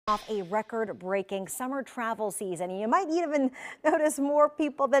Off a record-breaking summer travel season. You might even notice more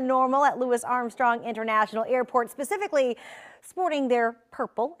people than normal at Louis Armstrong International Airport, specifically sporting their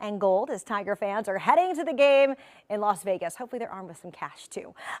purple and gold as Tiger fans are heading to the game in Las Vegas. Hopefully they're armed with some cash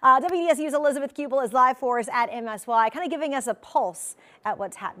too. WDSU's Elizabeth Kubel is live for us at MSY, kind of giving us a pulse at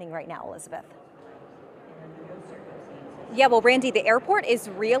what's happening right now. Elizabeth. Yeah, well, Randy, the airport is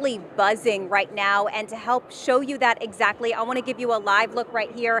really buzzing right now, and to help show you that exactly, I want to give you a live look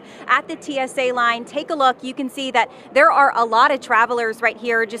right here at the TSA line. Take a look. You can see that there are a lot of travelers right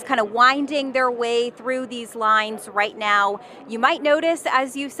here just kind of winding their way through these lines right now. You might notice,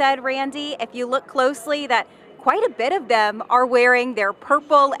 as you said, Randy, if you look closely, that quite a bit of them are wearing their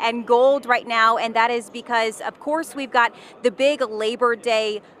purple and gold right now, and that is because, of course, we've got the big Labor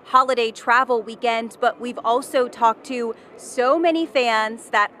Day holiday travel weekend, but we've also talked to so many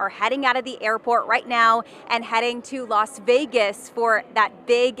fans that are heading out of the airport right now and heading to Las Vegas for that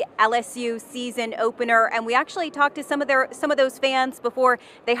big LSU season opener. And we actually talked to some of those fans before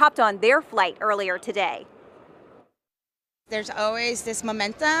they hopped on their flight earlier today. There's always this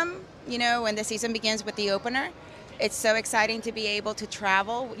momentum, you know, when the season begins with the opener. It's so exciting to be able to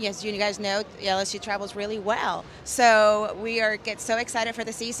travel. As you guys know, LSU travels really well. So we get so excited for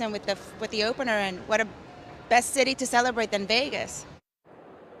the season with the opener, and what a best city to celebrate than Vegas.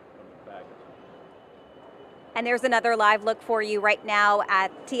 And there's another live look for you right now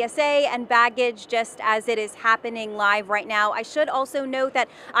at TSA and baggage, just as it is happening live right now. I should also note that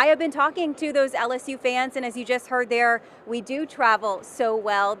I have been talking to those LSU fans, and as you just heard there, we do travel so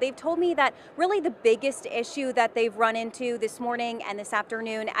well. They've told me that really the biggest issue that they've run into this morning and this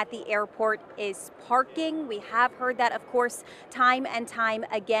afternoon at the airport is parking. We have heard that, of course, time and time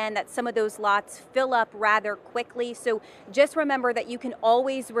again, that some of those lots fill up rather quickly. So just remember that you can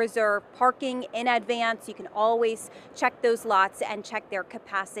always reserve parking in advance. You can always check those lots and check their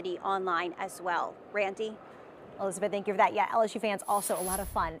capacity online as well. Randy? Elizabeth, thank you for that. Yeah, LSU fans, also a lot of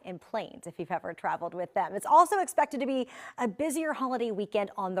fun in planes if you've ever traveled with them. It's also expected to be a busier holiday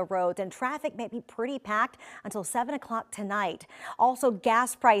weekend on the roads, and traffic may be pretty packed until 7 o'clock tonight. Also,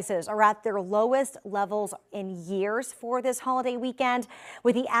 gas prices are at their lowest levels in years for this holiday weekend,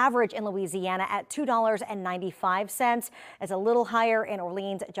 with the average in Louisiana at $2.95. It's a little higher in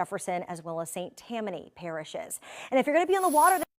Orleans, Jefferson, as well as St. Tammany parishes. And if you're going to be on the water